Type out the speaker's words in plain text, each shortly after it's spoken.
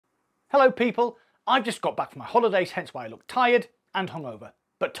Hello people, I've just got back from my holidays, hence why I look tired and hungover,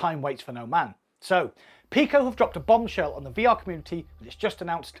 but time waits for no man. So, Pico have dropped a bombshell on the VR community with its just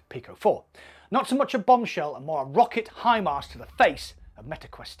announced Pico 4. Not so much a bombshell and more a rocket HIMARS to the face of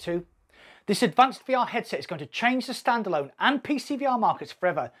MetaQuest 2. This advanced VR headset is going to change the standalone and PC VR markets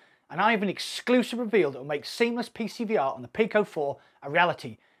forever, and I have an exclusive reveal that will make seamless PC VR on the Pico 4 a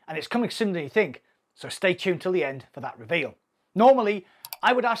reality, and it's coming sooner than you think, so stay tuned till the end for that reveal. Normally,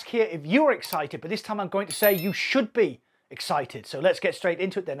 I would ask here if you're excited, but this time I'm going to say you should be excited. So let's get straight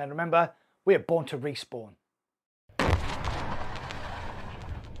into it then, and remember, we are born to respawn.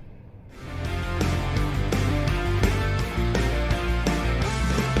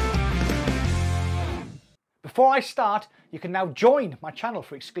 Before I start, you can now join my channel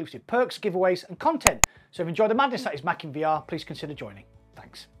for exclusive perks, giveaways and content. So if you enjoy the madness that is Mac in VR, please consider joining.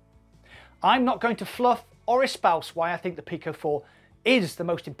 Thanks. I'm not going to fluff or espouse why I think the Pico 4 is the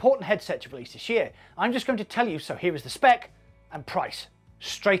most important headset to release this year. I'm just going to tell you, so here is the spec and price,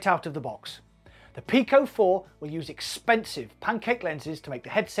 straight out of the box. The Pico 4 will use expensive pancake lenses to make the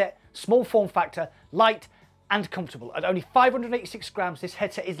headset small form factor, light and comfortable. At only 586 grams, this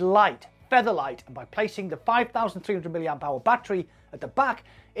headset is light, feather light, and by placing the 5300 mAh battery at the back,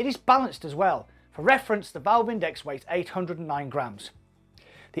 it is balanced as well. For reference, the Valve Index weighs 809 grams.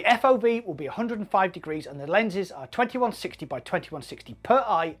 The FOV will be 105 degrees and the lenses are 2160 by 2160 per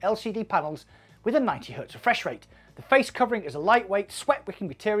eye LCD panels with a 90Hz refresh rate. The face covering is a lightweight, sweat-wicking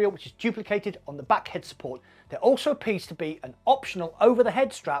material which is duplicated on the back head support. There also appears to be an optional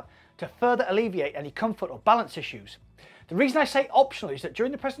over-the-head strap to further alleviate any comfort or balance issues. The reason I say optional is that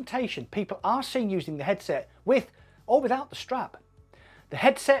during the presentation, people are seen using the headset with or without the strap. The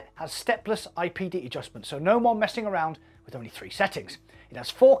headset has stepless IPD adjustment, so no more messing around with only 3 settings. It has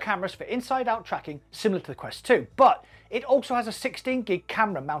 4 cameras for inside-out tracking, similar to the Quest 2, but it also has a 16GB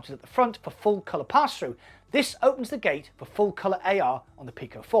camera mounted at the front for full colour pass-through. This opens the gate for full colour AR on the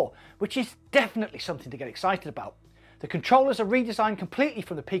Pico 4, which is definitely something to get excited about. The controllers are redesigned completely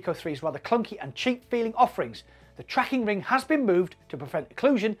from the Pico 3's rather clunky and cheap-feeling offerings. The tracking ring has been moved to prevent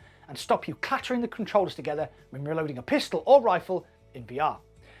occlusion and stop you clattering the controllers together when reloading a pistol or rifle in VR.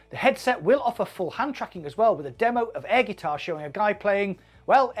 The headset will offer full hand tracking as well, with a demo of air guitar showing a guy playing,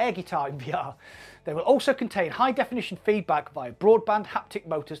 well, air guitar in VR. They will also contain high definition feedback via broadband haptic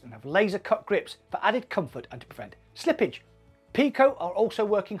motors and have laser cut grips for added comfort and to prevent slippage. Pico are also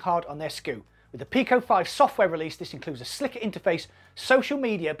working hard on their SKU. With the Pico 5 software release, this includes a slicker interface, social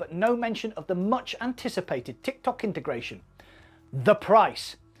media, but no mention of the much anticipated TikTok integration. The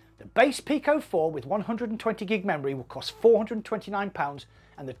price. The base Pico 4 with 120GB memory will cost £429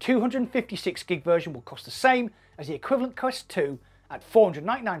 and the 256GB version will cost the same as the equivalent Quest 2 at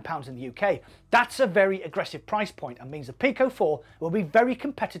 £499 in the UK. That's a very aggressive price point and means the Pico 4 will be very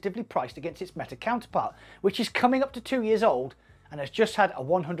competitively priced against its Meta counterpart, which is coming up to 2 years old and has just had a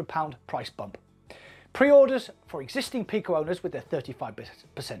 £100 price bump. Pre-orders for existing Pico owners with their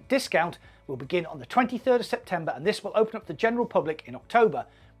 35% discount will begin on the 23rd of September, and this will open up the general public in October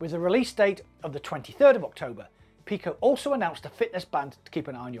with a release date of the 23rd of October. Pico also announced a fitness band to keep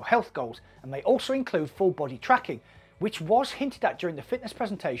an eye on your health goals and may also include full body tracking, which was hinted at during the fitness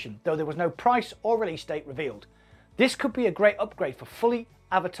presentation, though there was no price or release date revealed. This could be a great upgrade for fully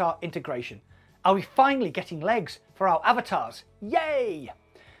avatar integration. Are we finally getting legs for our avatars? Yay!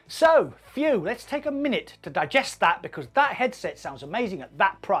 So, phew, let's take a minute to digest that because that headset sounds amazing at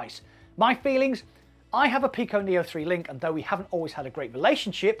that price. My feelings? I have a Pico Neo 3 Link, and though we haven't always had a great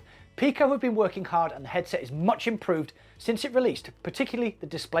relationship, Pico have been working hard and the headset is much improved since it released, particularly the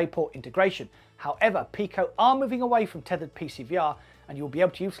DisplayPort integration. However, Pico are moving away from tethered PC VR and you'll be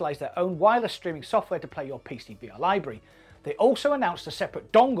able to utilise their own wireless streaming software to play your PC VR library. They also announced a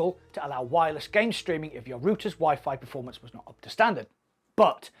separate dongle to allow wireless game streaming if your router's Wi-Fi performance was not up to standard.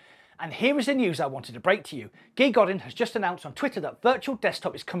 But, and here is the news I wanted to break to you, DiegoDarko has just announced on Twitter that Virtual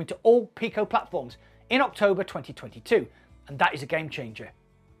Desktop is coming to all Pico platforms in October 2022, and that is a game changer.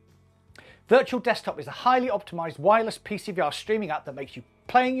 Virtual Desktop is a highly optimized wireless PC VR streaming app that makes you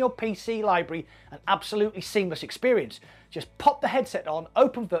playing your PC library an absolutely seamless experience. Just pop the headset on,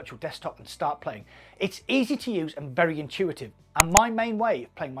 open Virtual Desktop and start playing. It's easy to use and very intuitive, and my main way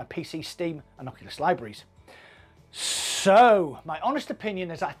of playing my PC, Steam and Oculus libraries. So, my honest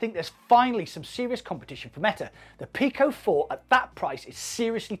opinion is I think there's finally some serious competition for Meta. The Pico 4 at that price is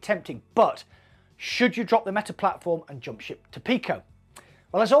seriously tempting, but should you drop the Meta platform and jump ship to Pico?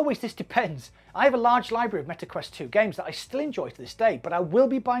 Well, as always, this depends. I have a large library of MetaQuest 2 games that I still enjoy to this day, but I will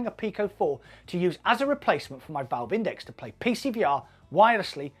be buying a Pico 4 to use as a replacement for my Valve Index to play PC VR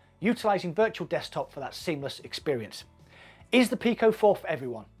wirelessly, utilising Virtual Desktop for that seamless experience. Is the Pico 4 for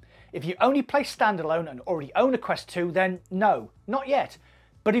everyone? If you only play standalone and already own a Quest 2, then no, not yet.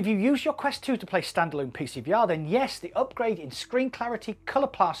 But if you use your Quest 2 to play standalone PC VR, then yes, the upgrade in screen clarity, colour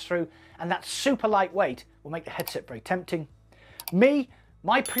pass-through, and that super lightweight will make the headset very tempting.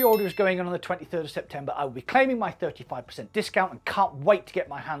 My pre-order is going on the 23rd of September. I will be claiming my 35% discount and can't wait to get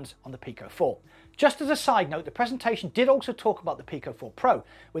my hands on the Pico 4. Just as a side note, the presentation did also talk about the Pico 4 Pro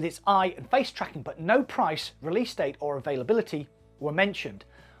with its eye and face tracking, but no price, release date or availability were mentioned.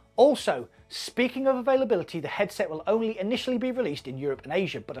 Also, speaking of availability, the headset will only initially be released in Europe and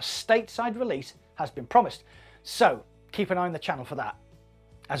Asia, but a stateside release has been promised. So keep an eye on the channel for that.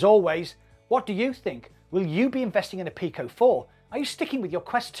 As always, what do you think? Will you be investing in a Pico 4? Are you sticking with your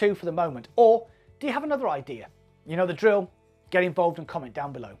Quest 2 for the moment, or do you have another idea? You know the drill, get involved and comment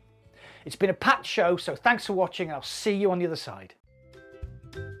down below. It's been a packed show, so thanks for watching and I'll see you on the other side.